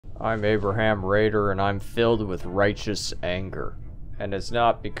I'm Abraham Rader, and I'm filled with righteous anger. And it's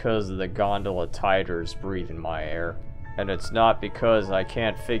not because the gondola titers breathe in my air. And it's not because I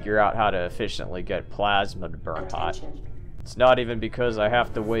can't figure out how to efficiently get plasma to burn hot. It's not even because I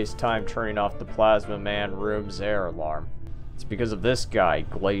have to waste time turning off the Plasma Man room's air alarm. It's because of this guy,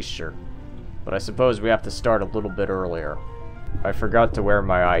 Glacier. But I suppose we have to start a little bit earlier. I forgot to wear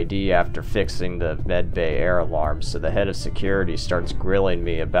my ID after fixing the medbay air alarm, so the head of security starts grilling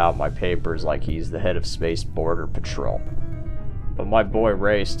me about my papers like he's the head of Space Border Patrol. But my boy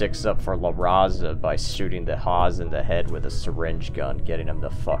Ray sticks up for La Raza by shooting the Haas in the head with a syringe gun, getting him to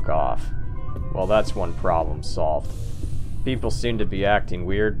fuck off. Well, that's one problem solved. People seem to be acting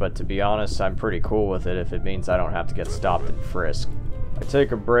weird, but to be honest, I'm pretty cool with it if it means I don't have to get stopped and frisked. I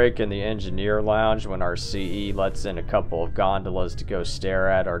take a break in the engineer lounge when our CE lets in a couple of gondolas to go stare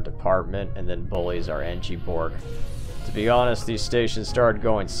at our department and then bullies our Engiborg. To be honest, these stations started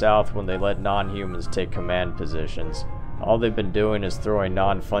going south when they let non-humans take command positions. All they've been doing is throwing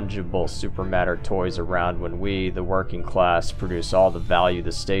non-fungible supermatter toys around when we, the working class, produce all the value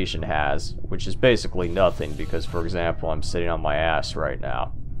the station has, which is basically nothing because, for example, I'm sitting on my ass right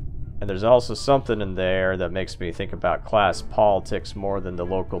now. And there's also something in there that makes me think about class politics more than the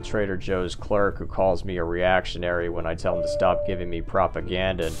local Trader Joe's clerk who calls me a reactionary when I tell him to stop giving me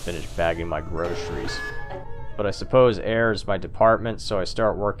propaganda and finish bagging my groceries. But I suppose air is my department, so I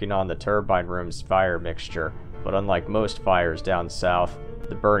start working on the turbine room's fire mixture. But unlike most fires down south,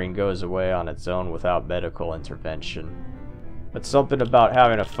 the burning goes away on its own without medical intervention. But something about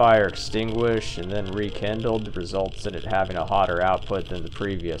having a fire extinguished and then rekindled results in it having a hotter output than the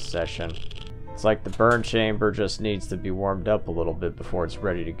previous session. It's like the burn chamber just needs to be warmed up a little bit before it's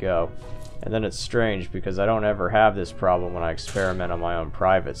ready to go. And then it's strange because I don't ever have this problem when I experiment on my own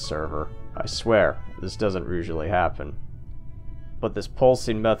private server. I swear, this doesn't usually happen. But this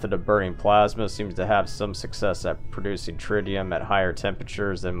pulsing method of burning plasma seems to have some success at producing tritium at higher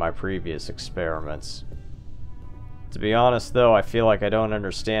temperatures than my previous experiments. To be honest though, I feel like I don't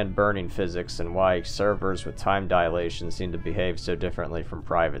understand burning physics and why servers with time dilation seem to behave so differently from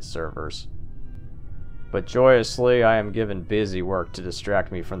private servers. But joyously, I am given busy work to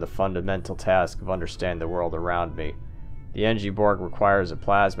distract me from the fundamental task of understanding the world around me. The Engiborg requires a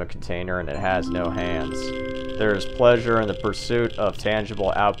plasma container and it has no hands. There is pleasure in the pursuit of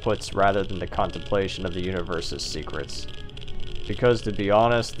tangible outputs rather than the contemplation of the universe's secrets. Because to be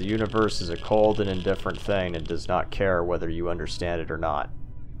honest, the universe is a cold and indifferent thing and does not care whether you understand it or not.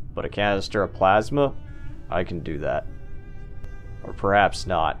 But a canister of plasma? I can do that. Or perhaps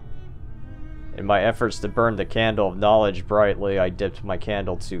not. In my efforts to burn the candle of knowledge brightly, I dipped my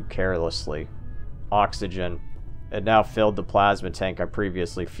candle too carelessly. Oxygen. It now filled the plasma tank I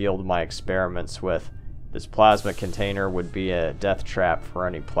previously fueled my experiments with. This plasma container would be a death trap for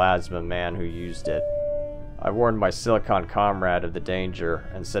any plasma man who used it. I warned my silicon comrade of the danger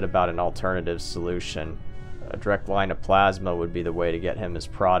and set about an alternative solution. A direct line of plasma would be the way to get him his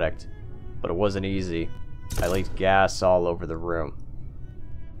product, but it wasn't easy. I leaked gas all over the room.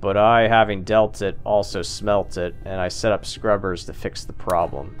 But I, having dealt it, also smelt it, and I set up scrubbers to fix the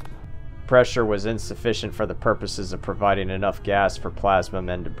problem. Pressure was insufficient for the purposes of providing enough gas for plasma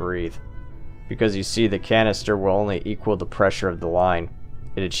men to breathe. Because you see, the canister will only equal the pressure of the line.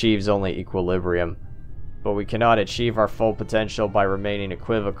 It achieves only equilibrium. But we cannot achieve our full potential by remaining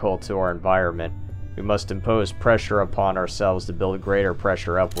equivocal to our environment. We must impose pressure upon ourselves to build greater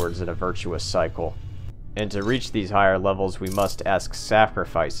pressure upwards in a virtuous cycle. And to reach these higher levels, we must ask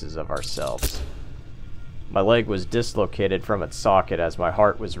sacrifices of ourselves. My leg was dislocated from its socket as my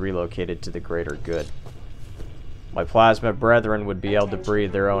heart was relocated to the greater good. My plasma brethren would be able to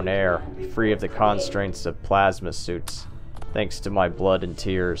breathe their own air, free of the constraints of plasma suits, thanks to my blood and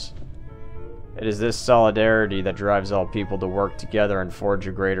tears. It is this solidarity that drives all people to work together and forge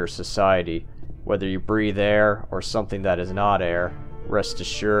a greater society. Whether you breathe air or something that is not air, rest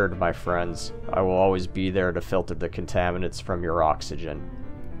assured, my friends, I will always be there to filter the contaminants from your oxygen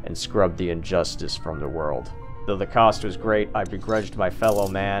and scrub the injustice from the world. Though the cost was great, I begrudged my fellow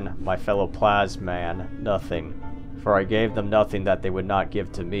man, my fellow plasman, nothing. For I gave them nothing that they would not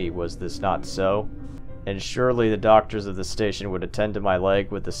give to me, was this not so? And surely the doctors of the station would attend to my leg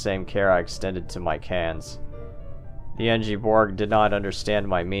with the same care I extended to my cans. The Engiborg did not understand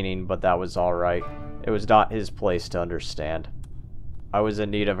my meaning, but that was alright. It was not his place to understand. I was in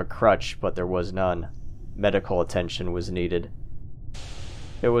need of a crutch, but there was none. Medical attention was needed.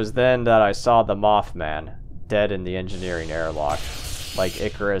 It was then that I saw the Mothman, dead in the engineering airlock. Like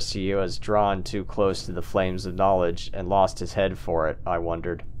Icarus, he was drawn too close to the flames of knowledge and lost his head for it, I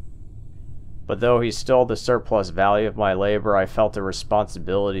wondered. But though he stole the surplus value of my labor, I felt a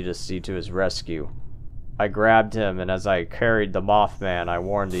responsibility to see to his rescue. I grabbed him, and as I carried the Mothman, I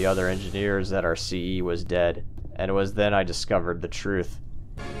warned the other engineers that our CE was dead, and it was then I discovered the truth.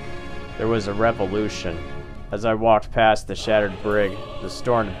 There was a revolution. As I walked past the shattered brig, the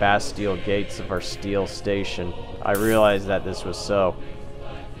stormed Bastille gates of our steel station, I realized that this was so,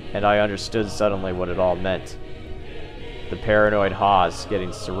 and I understood suddenly what it all meant. The paranoid Haas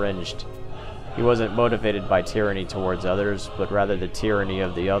getting syringed. He wasn't motivated by tyranny towards others, but rather the tyranny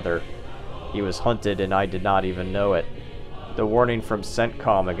of the other. He was hunted and I did not even know it. The warning from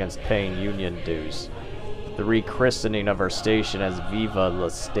CENTCOM against paying union dues. The rechristening of our station as Viva la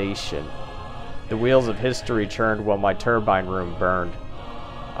Station. The wheels of history churned while my turbine room burned.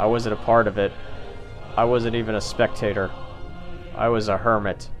 I wasn't a part of it. I wasn't even a spectator. I was a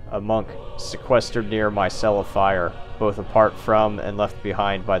hermit, a monk, sequestered near my cell of fire, both apart from and left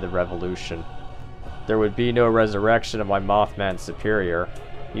behind by the revolution. There would be no resurrection of my Mothman superior.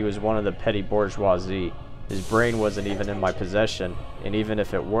 He was one of the petty bourgeoisie. His brain wasn't even in my possession, and even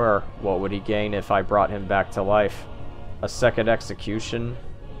if it were, what would he gain if I brought him back to life? A second execution?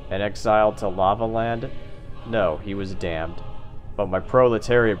 An exile to Lava Land? No, he was damned. But my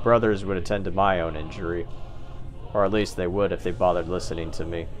proletariat brothers would attend to my own injury. Or at least they would if they bothered listening to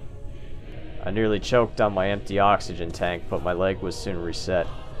me. I nearly choked on my empty oxygen tank, but my leg was soon reset.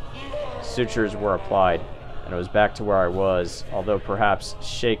 Sutures were applied, and I was back to where I was, although perhaps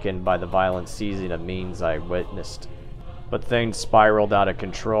shaken by the violent seizing of means I witnessed. But things spiraled out of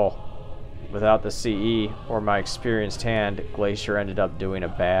control. Without the CE, or my experienced hand, Glacier ended up doing a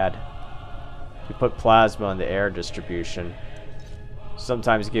bad. He put plasma in the air distribution.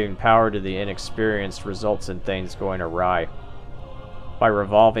 Sometimes giving power to the inexperienced results in things going awry. By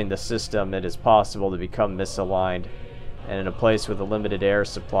revolving the system, it is possible to become misaligned, and in a place with a limited air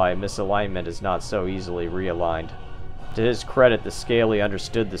supply, misalignment is not so easily realigned. To his credit, the Scaly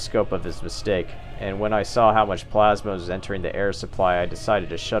understood the scope of his mistake, and when I saw how much plasma was entering the air supply, I decided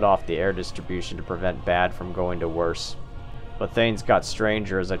to shut off the air distribution to prevent bad from going to worse. But things got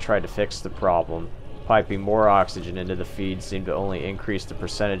stranger as I tried to fix the problem. Piping more oxygen into the feed seemed to only increase the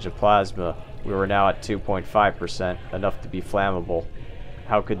percentage of plasma. We were now at 2.5%, enough to be flammable.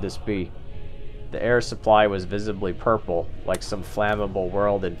 How could this be? The air supply was visibly purple, like some flammable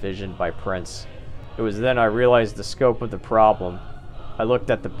world envisioned by Prince. It was then I realized the scope of the problem. I looked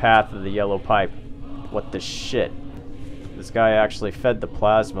at the path of the yellow pipe. What the shit? This guy actually fed the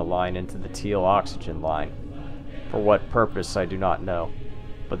plasma line into the teal oxygen line. For what purpose, I do not know.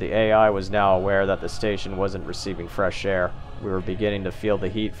 But the AI was now aware that the station wasn't receiving fresh air. We were beginning to feel the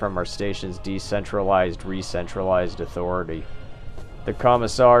heat from our station's decentralized, re-centralized authority. The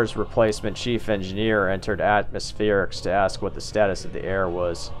Commissar's replacement chief engineer entered atmospherics to ask what the status of the air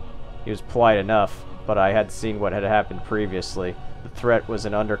was. He was polite enough, but I had seen what had happened previously. The threat was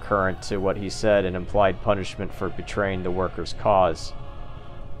an undercurrent to what he said and implied punishment for betraying the workers' cause.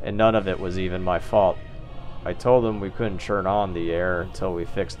 And none of it was even my fault. I told him we couldn't turn on the air until we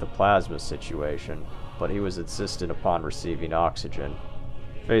fixed the plasma situation, but he was insistent upon receiving oxygen.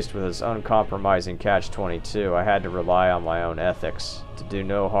 Faced with this uncompromising catch-22, I had to rely on my own ethics. To do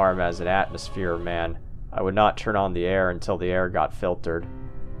no harm as an atmosphere man, I would not turn on the air until the air got filtered.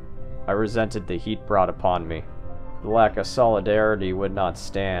 I resented the heat brought upon me. The lack of solidarity would not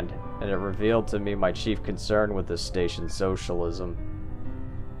stand, and it revealed to me my chief concern with this station's socialism.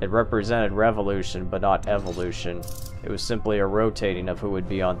 It represented revolution, but not evolution. It was simply a rotating of who would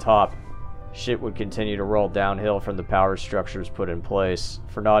be on top. Shit would continue to roll downhill from the power structures put in place,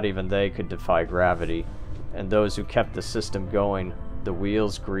 for not even they could defy gravity. And those who kept the system going, the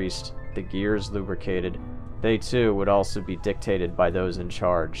wheels greased, the gears lubricated, they too would also be dictated by those in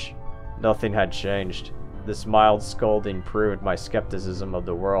charge. Nothing had changed. This mild scolding proved my skepticism of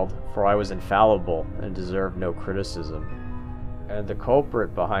the world, for I was infallible and deserved no criticism. And the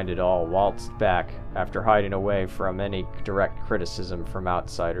culprit behind it all waltzed back after hiding away from any direct criticism from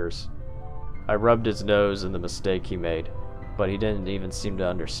outsiders. I rubbed his nose in the mistake he made, but he didn't even seem to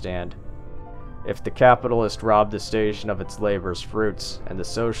understand. If the capitalist robbed the station of its labor's fruits, and the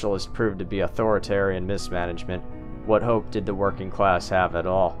socialist proved to be authoritarian mismanagement, what hope did the working class have at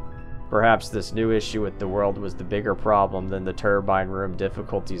all? Perhaps this new issue with the world was the bigger problem than the turbine room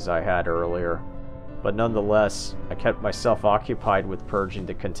difficulties I had earlier. But nonetheless, I kept myself occupied with purging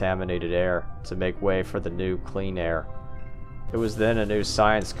the contaminated air to make way for the new clean air. It was then a new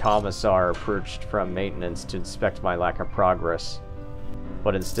science commissar approached from maintenance to inspect my lack of progress.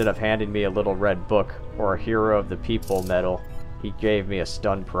 But instead of handing me a little red book or a Hero of the People medal, he gave me a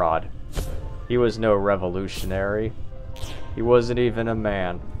stun prod. He was no revolutionary. He wasn't even a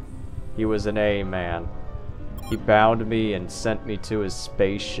man. He was an A-man. He bound me and sent me to his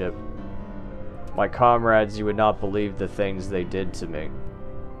spaceship. My comrades, you would not believe the things they did to me.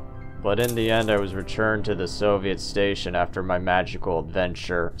 But in the end, I was returned to the Soviet station after my magical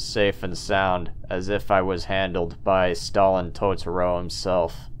adventure, safe and sound, as if I was handled by Stalin Totoro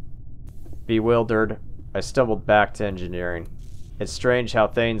himself. Bewildered, I stumbled back to engineering. It's strange how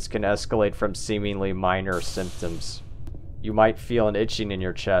things can escalate from seemingly minor symptoms. You might feel an itching in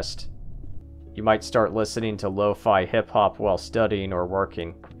your chest. You might start listening to lo-fi hip-hop while studying or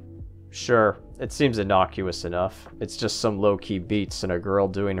working. Sure, it seems innocuous enough. It's just some low-key beats and a girl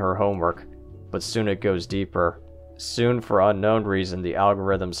doing her homework. But soon it goes deeper. Soon, for unknown reason, the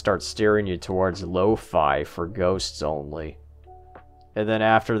algorithm starts steering you towards lo-fi for ghosts only. And then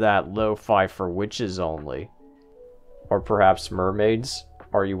after that, lo-fi for witches only. Or perhaps mermaids?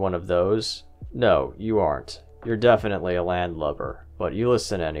 Are you one of those? No, you aren't. You're definitely a landlubber, but you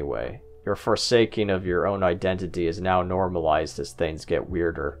listen anyway. Your forsaking of your own identity is now normalized as things get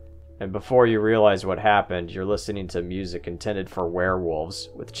weirder. And before you realize what happened, you're listening to music intended for werewolves,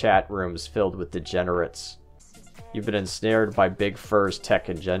 with chat rooms filled with degenerates. You've been ensnared by Big Fur's tech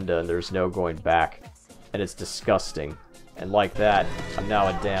agenda and there's no going back. And it's disgusting. And like that, I'm now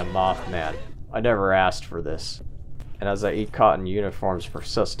a damn Mothman. I never asked for this. And as I eat cotton uniforms for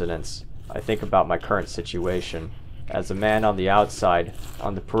sustenance, I think about my current situation. As a man on the outside,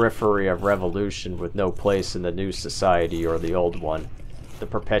 on the periphery of revolution with no place in the new society or the old one. The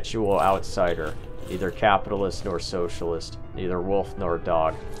perpetual outsider, neither capitalist nor socialist, neither wolf nor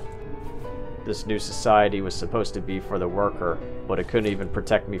dog. This new society was supposed to be for the worker, but it couldn't even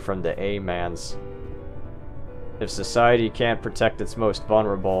protect me from the A-mans. If society can't protect its most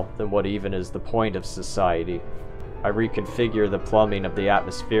vulnerable, then what even is the point of society? I reconfigure the plumbing of the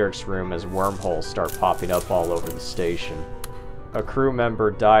atmospherics room as wormholes start popping up all over the station. A crew member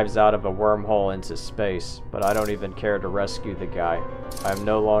dives out of a wormhole into space, but I don't even care to rescue the guy. I am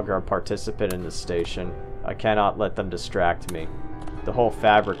no longer a participant in the station. I cannot let them distract me. The whole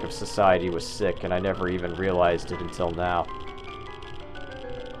fabric of society was sick, and I never even realized it until now.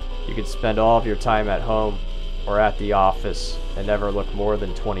 You can spend all of your time at home, or at the office, and never look more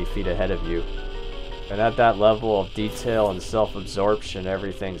than 20 feet ahead of you. And at that level of detail and self-absorption,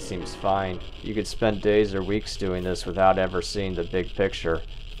 everything seems fine. You could spend days or weeks doing this without ever seeing the big picture.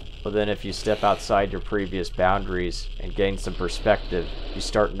 But then if you step outside your previous boundaries and gain some perspective, you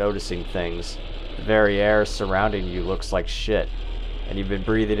start noticing things. The very air surrounding you looks like shit, and you've been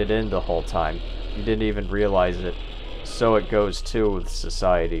breathing it in the whole time. You didn't even realize it. So it goes too with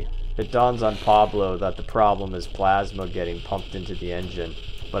society. It dawns on Pablo that the problem is plasma getting pumped into the engine.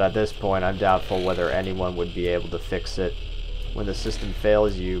 But at this point, I'm doubtful whether anyone would be able to fix it. When the system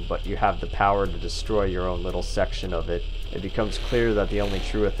fails you, but you have the power to destroy your own little section of it, it becomes clear that the only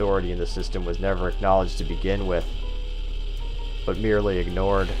true authority in the system was never acknowledged to begin with, but merely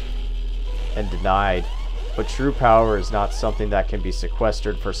ignored and denied. But true power is not something that can be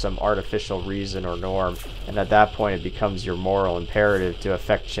sequestered for some artificial reason or norm, and at that point it becomes your moral imperative to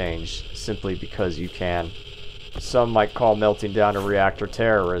effect change, simply because you can. Some might call melting down a reactor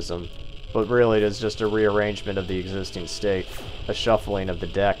terrorism, but really it is just a rearrangement of the existing state, a shuffling of the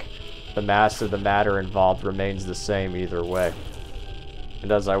deck. The mass of the matter involved remains the same either way.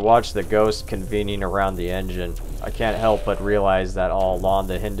 And as I watch the ghost convening around the engine, I can't help but realize that all along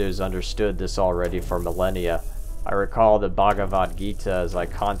the Hindus understood this already for millennia. I recall the Bhagavad Gita as I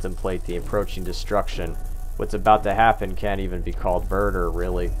contemplate the approaching destruction. What's about to happen can't even be called murder,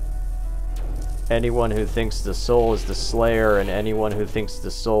 really. Anyone who thinks the soul is the slayer and anyone who thinks the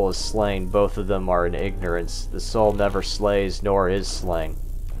soul is slain, both of them are in ignorance. The soul never slays nor is slain.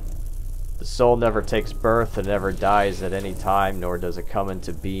 The soul never takes birth and never dies at any time, nor does it come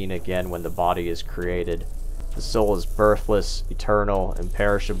into being again when the body is created. The soul is birthless, eternal,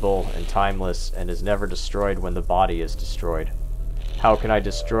 imperishable, and timeless, and is never destroyed when the body is destroyed. How can I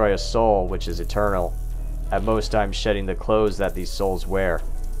destroy a soul which is eternal? At most I am shedding the clothes that these souls wear.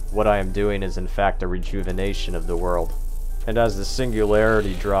 What I am doing is in fact a rejuvenation of the world. And as the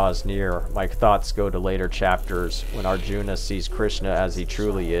singularity draws near, my thoughts go to later chapters when Arjuna sees Krishna as he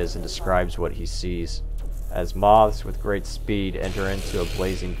truly is and describes what he sees. As moths with great speed enter into a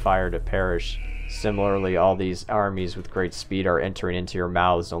blazing fire to perish, similarly all these armies with great speed are entering into your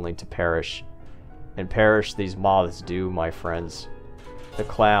mouths only to perish. And perish these moths do, my friends. The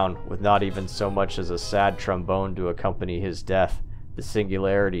clown, with not even so much as a sad trombone to accompany his death, the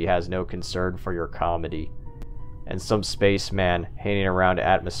singularity has no concern for your comedy. And some spaceman hanging around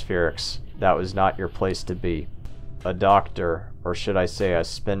atmospherics, that was not your place to be. A doctor, or should I say a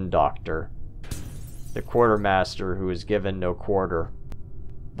spin doctor. The quartermaster who is given no quarter.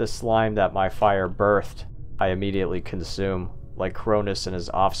 The slime that my fire birthed, I immediately consume, like Cronus and his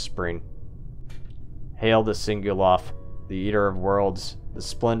offspring. Hail the Singuloth, the eater of worlds, the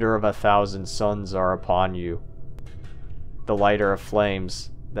splendor of 1,000 suns are upon you. The lighter of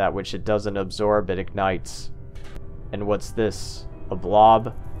flames, that which it doesn't absorb it ignites. And what's this? A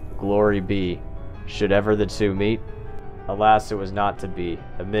blob? Glory be. Should ever the two meet? Alas, it was not to be.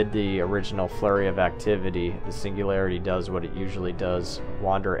 Amid the original flurry of activity, the Singularity does what it usually does,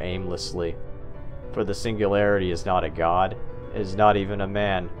 wander aimlessly. For the Singularity is not a god, it is not even a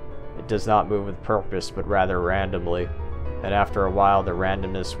man. It does not move with purpose, but rather randomly. And after a while, the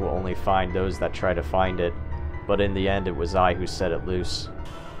randomness will only find those that try to find it. But in the end, it was I who set it loose.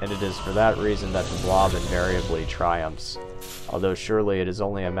 And it is for that reason that the blob invariably triumphs. Although surely it is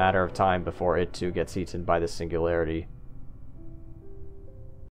only a matter of time before it too gets eaten by the Singularity.